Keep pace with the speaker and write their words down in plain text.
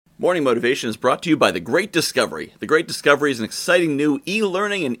Morning Motivation is brought to you by The Great Discovery. The Great Discovery is an exciting new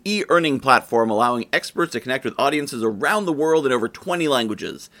e-learning and e-earning platform allowing experts to connect with audiences around the world in over 20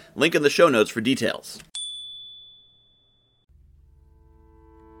 languages. Link in the show notes for details.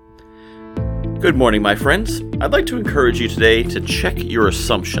 Good morning, my friends. I'd like to encourage you today to check your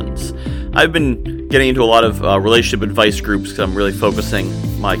assumptions. I've been getting into a lot of relationship advice groups because I'm really focusing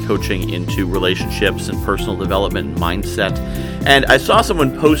my coaching into relationships and personal development and mindset. And I saw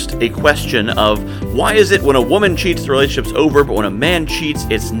someone post a question of, why is it when a woman cheats, the relationship's over, but when a man cheats,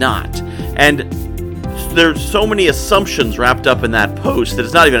 it's not? And there's so many assumptions wrapped up in that post that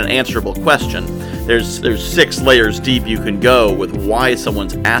it's not even an answerable question. There's 6 layers deep you can go with why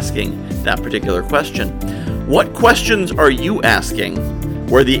someone's asking that particular question. What questions are you asking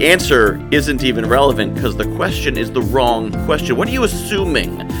where the answer isn't even relevant because the question is the wrong question? What are you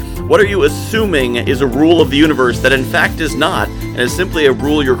assuming? What are you assuming is a rule of the universe that in fact is not, and is simply a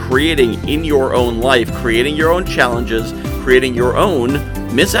rule you're creating in your own life, creating your own challenges, creating your own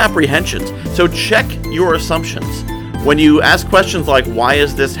misapprehensions? So check your assumptions. When you ask questions like, why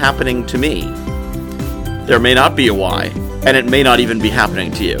is this happening to me? There may not be a why, and it may not even be happening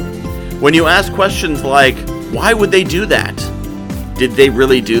to you. When you ask questions like, why would they do that? Did they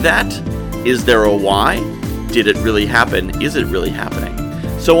really do that? Is there a why? Did it really happen? Is it really happening?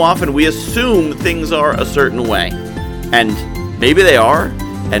 So often we assume things are a certain way, and maybe they are,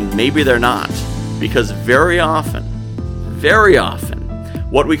 and maybe they're not, because very often,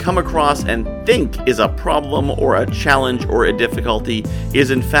 what we come across and think is a problem or a challenge or a difficulty is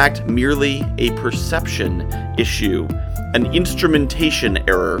in fact merely a perception issue, an instrumentation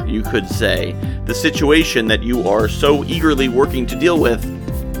error, you could say. The situation that you are so eagerly working to deal with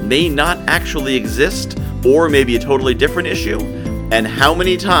may not actually exist, or may be a totally different issue. And how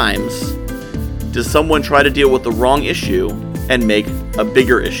many times does someone try to deal with the wrong issue and make a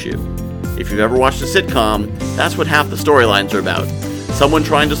bigger issue? If you've ever watched a sitcom, that's what half the storylines are about. Someone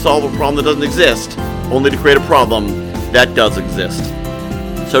trying to solve a problem that doesn't exist, only to create a problem that does exist.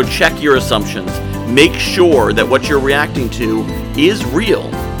 So check your assumptions. Make sure that what you're reacting to is real,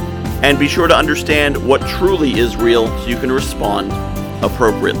 and be sure to understand what truly is real so you can respond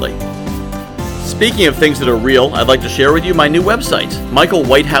appropriately. Speaking of things that are real, I'd like to share with you my new website,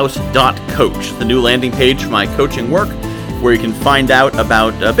 michaelwhitehouse.coach, the new landing page for my coaching work, where you can find out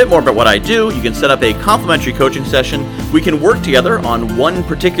about a bit more about what I do. You can set up a complimentary coaching session. We can work together on one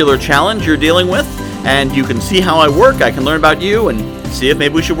particular challenge you're dealing with, and you can see how I work. I can learn about you and see if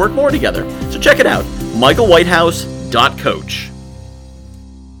maybe we should work more together. So check it out, michaelwhitehouse.coach.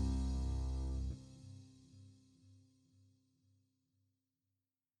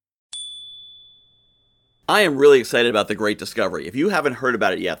 I am really excited about The Great Discovery. If you haven't heard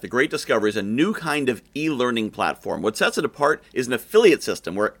about it yet, The Great Discovery is a new kind of e-learning platform. What sets it apart is an affiliate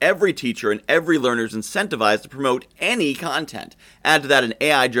system where every teacher and every learner is incentivized to promote any content. Add to that an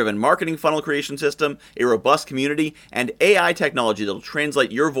AI-driven marketing funnel creation system, a robust community, and AI technology that'll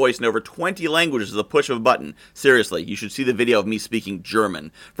translate your voice in over 20 languages with the push of a button. Seriously, you should see the video of me speaking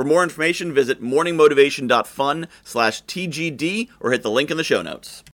German. For more information, visit morningmotivation.fun/TGD or hit the link in the show notes.